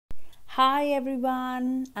Hi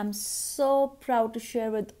everyone, I'm so proud to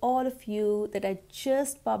share with all of you that I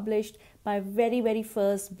just published my very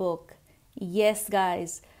first book. Yes,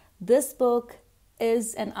 guys, this book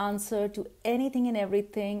is an answer to anything and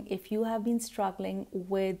everything if you have been struggling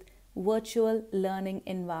with virtual learning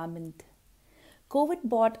environment. COVID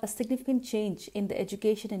brought a significant change in the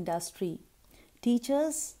education industry.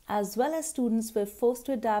 Teachers as well as students were forced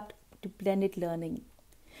to adapt to blended learning.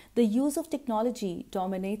 The use of technology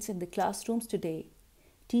dominates in the classrooms today.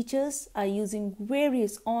 Teachers are using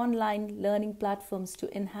various online learning platforms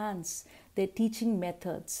to enhance their teaching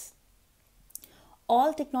methods.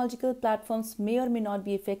 All technological platforms may or may not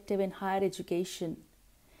be effective in higher education.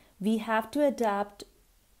 We have to adapt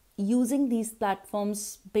using these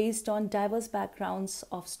platforms based on diverse backgrounds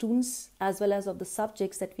of students as well as of the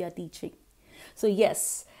subjects that we are teaching. So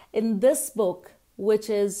yes, in this book, which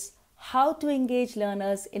is How to Engage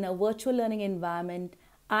Learners in a Virtual Learning Environment,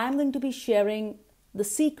 I'm going to be sharing the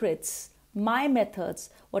secrets, my methods,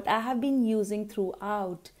 what I have been using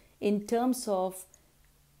throughout in terms of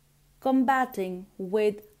combating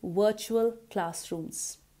with virtual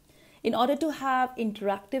classrooms. In order to have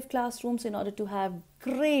interactive classrooms, in order to have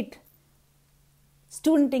great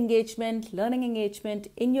student engagement, learning engagement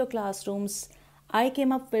in your classrooms, I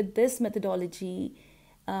came up with this methodology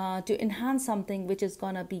to enhance something which is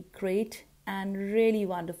gonna be great and really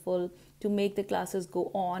wonderful to make the classes go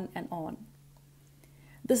on and on.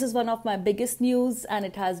 This is one of my biggest news and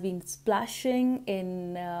it has been splashing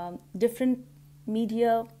in different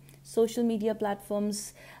media, social media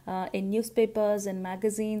platforms, in newspapers and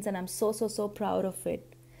magazines, and I'm so proud of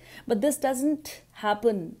it. But this doesn't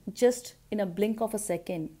happen just in a blink of a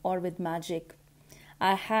second or with magic.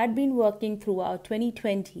 I had been working throughout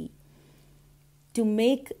 2020 to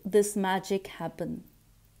make this magic happen.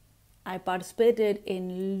 I participated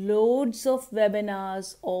in loads of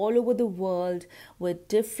webinars all over the world with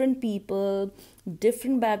different people,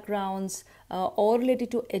 different backgrounds, all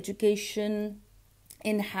related to education,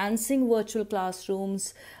 enhancing virtual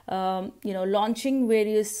classrooms, launching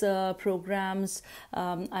various programs.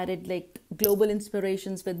 I did like Global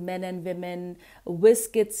Inspirations with Men and Women,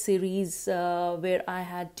 WizKids series, where I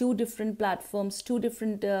had two different platforms, two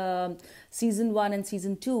different season 1 and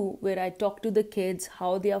season 2, where I talked to the kids,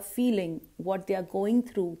 how they are feeling, what they are going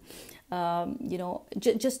through.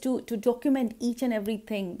 Just to document each and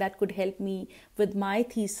everything that could help me with my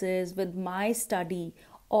thesis, with my study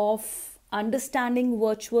of understanding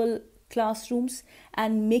virtual classrooms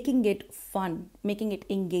and making it fun, making it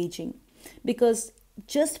engaging. Because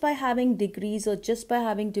just by having degrees or just by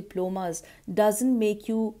having diplomas doesn't make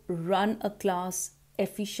you run a class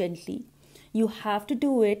efficiently. You have to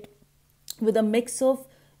do it with a mix of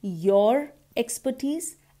your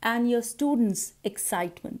expertise and your students'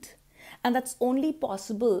 excitement. And that's only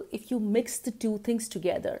possible if you mix the two things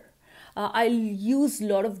together. I'll use a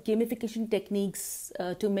lot of gamification techniques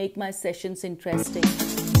to make my sessions interesting.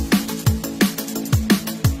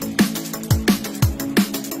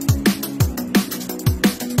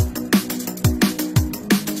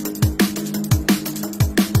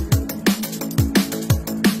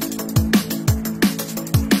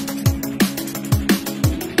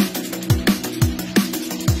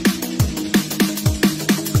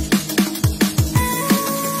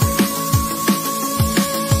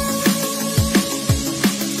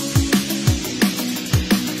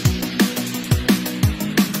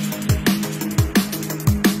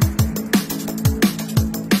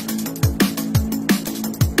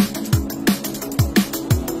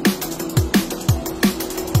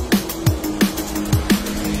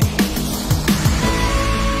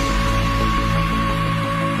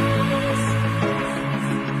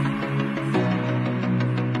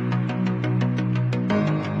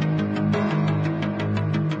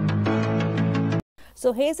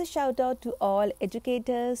 So here's a shout out to all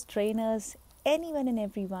educators, trainers, anyone and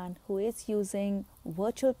everyone who is using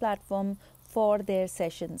virtual platform for their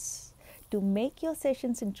sessions. To make your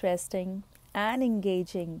sessions interesting and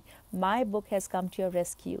engaging, my book has come to your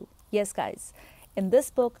rescue. Yes, guys, in this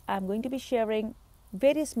book, I'm going to be sharing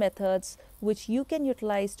various methods which you can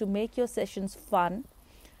utilize to make your sessions fun,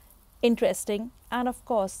 interesting, and of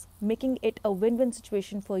course, making it a win-win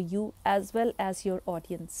situation for you as well as your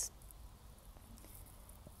audience.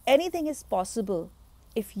 Anything is possible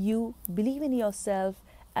if you believe in yourself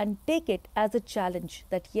and take it as a challenge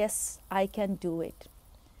that yes, I can do it.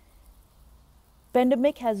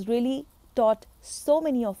 Pandemic has really taught so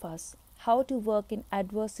many of us how to work in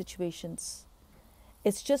adverse situations.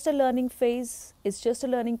 It's just a learning phase, it's just a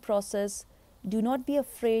learning process. Do not be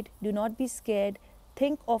afraid, do not be scared.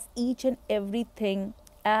 Think of each and everything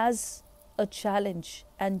as a challenge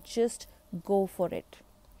and just go for it.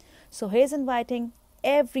 So here's inviting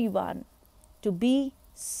everyone to be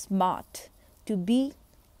smart, to be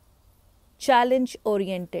challenge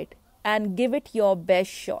oriented, and give it your best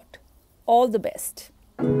shot. All the best.